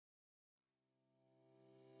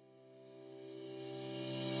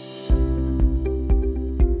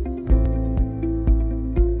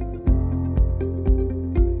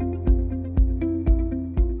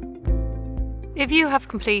If you have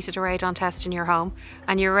completed a radon test in your home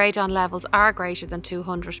and your radon levels are greater than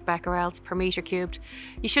 200 becquerels per metre cubed,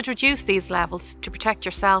 you should reduce these levels to protect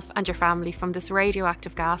yourself and your family from this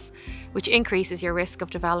radioactive gas, which increases your risk of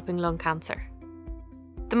developing lung cancer.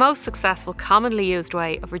 The most successful, commonly used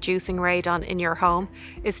way of reducing radon in your home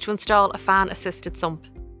is to install a fan-assisted sump.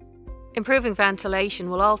 Improving ventilation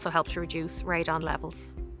will also help to reduce radon levels.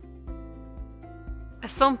 A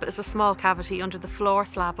sump is a small cavity under the floor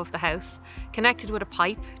slab of the house, connected with a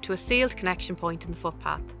pipe to a sealed connection point in the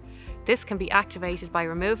footpath. This can be activated by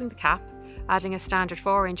removing the cap, adding a standard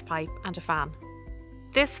 4-inch pipe and a fan.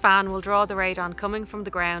 This fan will draw the radon coming from the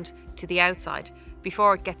ground to the outside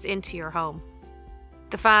before it gets into your home.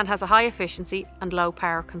 The fan has a high efficiency and low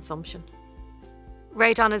power consumption.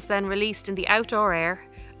 Radon is then released in the outdoor air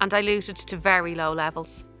and diluted to very low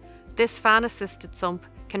levels. This fan-assisted sump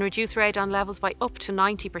can reduce radon levels by up to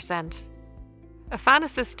 90%. A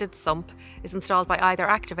fan-assisted sump is installed by either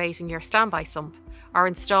activating your standby sump or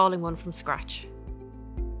installing one from scratch.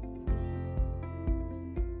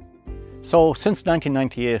 So, since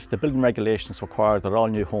 1998, the building regulations require that all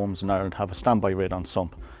new homes in Ireland have a standby radon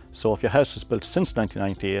sump. So if your house was built since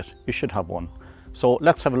 1998, you should have one. So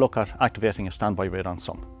let's have a look at activating a standby radon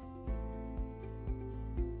sump.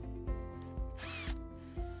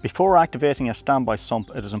 Before activating a standby sump,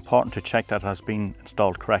 it is important to check that it has been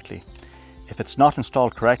installed correctly. If it's not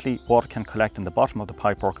installed correctly, water can collect in the bottom of the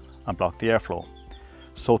pipework and block the airflow.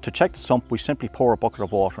 So to check the sump, we simply pour a bucket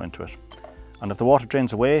of water into it. And if the water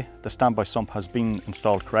drains away, the standby sump has been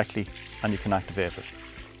installed correctly and you can activate it.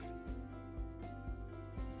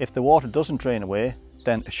 If the water doesn't drain away,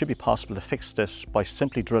 then it should be possible to fix this by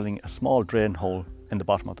simply drilling a small drain hole in the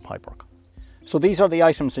bottom of the pipework. So these are the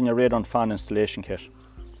items in your radon fan installation kit.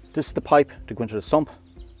 This is the pipe to go into the sump.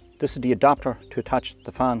 This is the adapter to attach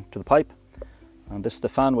the fan to the pipe. And this is the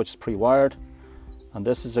fan, which is pre-wired. And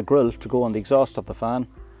this is a grill to go on the exhaust of the fan.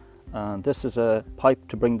 And this is a pipe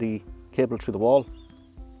to bring the cable through the wall.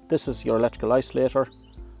 This is your electrical isolator.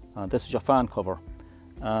 And this is your fan cover.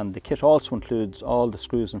 And the kit also includes all the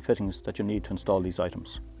screws and fittings that you need to install these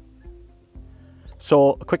items.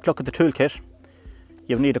 So a quick look at the toolkit.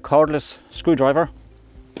 You'll need a cordless screwdriver,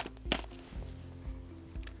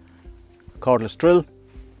 a cordless drill,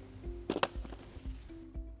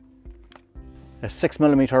 a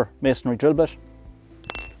 6mm masonry drill bit,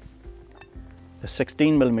 a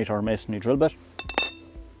 16mm masonry drill bit,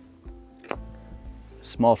 a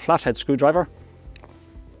small flathead screwdriver,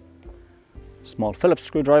 small Phillips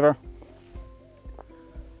screwdriver,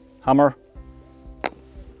 hammer,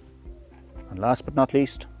 and last but not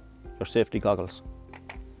least, your safety goggles.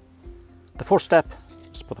 The first step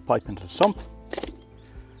is to put the pipe into the sump,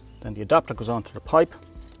 then the adapter goes onto the pipe,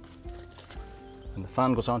 and the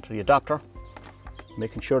fan goes onto the adapter,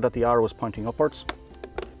 making sure that the arrow is pointing upwards.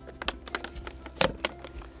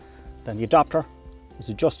 Then the adapter is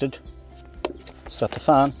adjusted so that the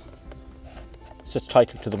fan sits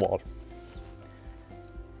tightly to the wall.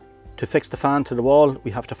 To fix the fan to the wall, we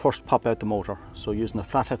have to first pop out the motor. So using a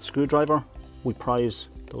flathead screwdriver, we prise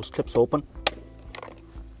those clips open,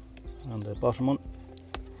 and the bottom one,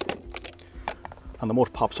 and the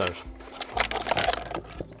motor pops out.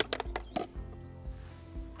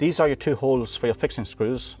 These are your two holes for your fixing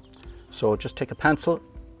screws. So just take a pencil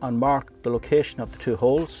and mark the location of the two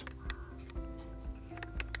holes.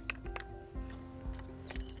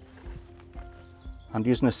 And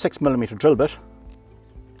using a 6mm drill bit,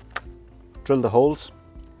 drill the holes,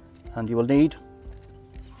 and you will need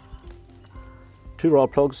 2 raw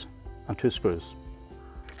plugs and 2 screws.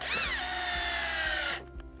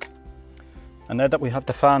 And now that we have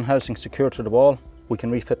the fan housing secured to the wall, we can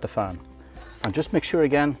refit the fan. And just make sure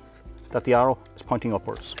again that the arrow is pointing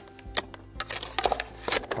upwards.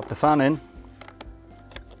 Pop the fan in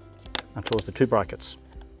and close the 2 brackets,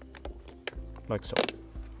 like so.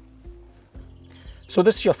 So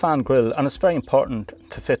this is your fan grill, and it's very important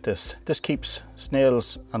to fit this. This keeps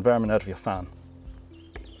snails and vermin out of your fan.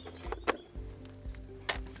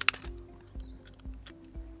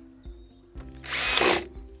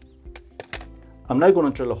 I'm now going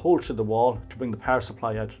to drill a hole through the wall to bring the power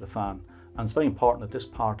supply out to the fan, and it's very important that this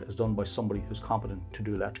part is done by somebody who's competent to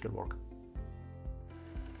do electrical work.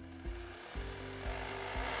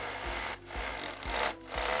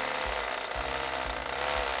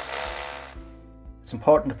 It's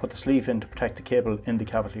important to put the sleeve in to protect the cable in the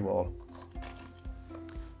cavity wall.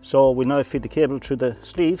 So we now feed the cable through the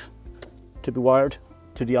sleeve to be wired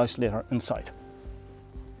to the isolator inside.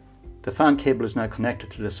 The fan cable is now connected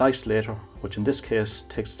to this isolator, which in this case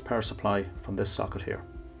takes its power supply from this socket here.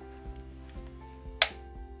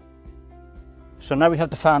 So now we have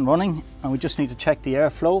the fan running and we just need to check the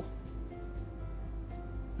airflow.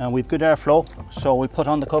 And we've good airflow, so we put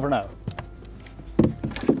on the cover now.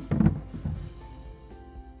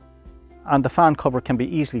 And the fan cover can be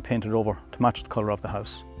easily painted over to match the colour of the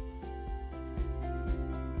house.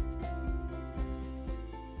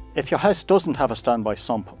 If your house doesn't have a standby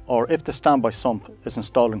sump, or if the standby sump is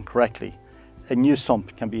installed incorrectly, a new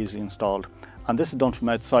sump can be easily installed. And this is done from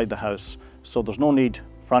outside the house, so there's no need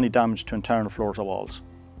for any damage to internal floors or walls.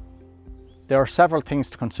 There are several things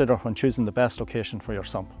to consider when choosing the best location for your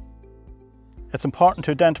sump. It's important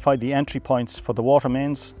to identify the entry points for the water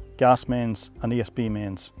mains, gas mains and ESB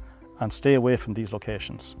mains, and stay away from these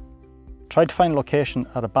locations. Try to find a location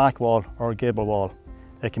at a back wall or a gable wall.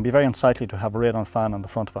 It can be very unsightly to have a radon fan on the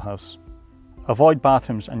front of a house. Avoid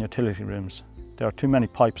bathrooms and utility rooms. There are too many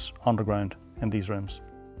pipes underground in these rooms.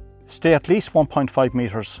 Stay at least 1.5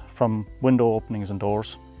 metres from window openings and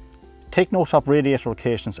doors. Take note of radiator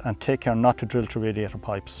locations and take care not to drill through radiator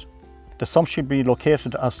pipes. The sump should be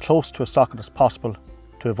located as close to a socket as possible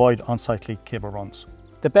to avoid unsightly cable runs.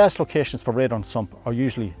 The best locations for radon sump are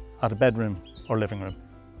usually at a bedroom or living room.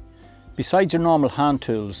 Besides your normal hand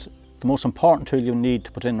tools, the most important tool you need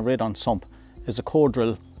to put in a radon sump is a core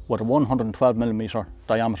drill with a 112mm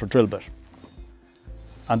diameter drill bit.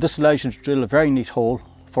 And this allows you to drill a very neat hole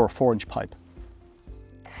for a 4-inch pipe.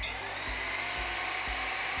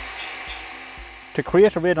 To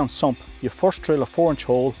create a radon sump, you first drill a 4-inch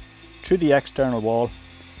hole through the external wall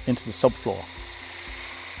into the subfloor.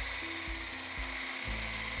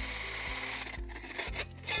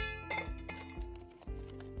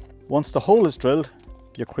 Once the hole is drilled,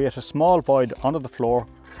 you create a small void under the floor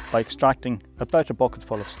by extracting about a bucket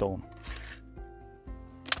full of stone.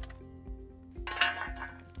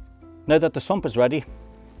 Now that the sump is ready,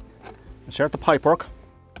 insert the pipework.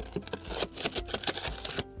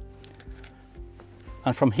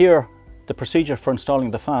 And from here, the procedure for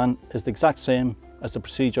installing the fan is the exact same as the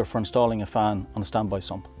procedure for installing a fan on a standby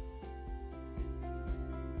sump.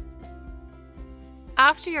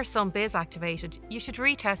 After your sump is activated, you should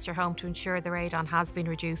retest your home to ensure the radon has been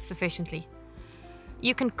reduced sufficiently.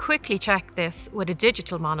 You can quickly check this with a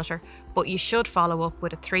digital monitor, but you should follow up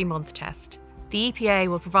with a 3-month test. The EPA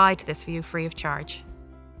will provide this for you free of charge.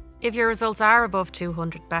 If your results are above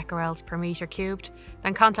 200 becquerels per metre cubed,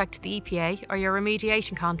 then contact the EPA or your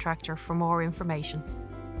remediation contractor for more information.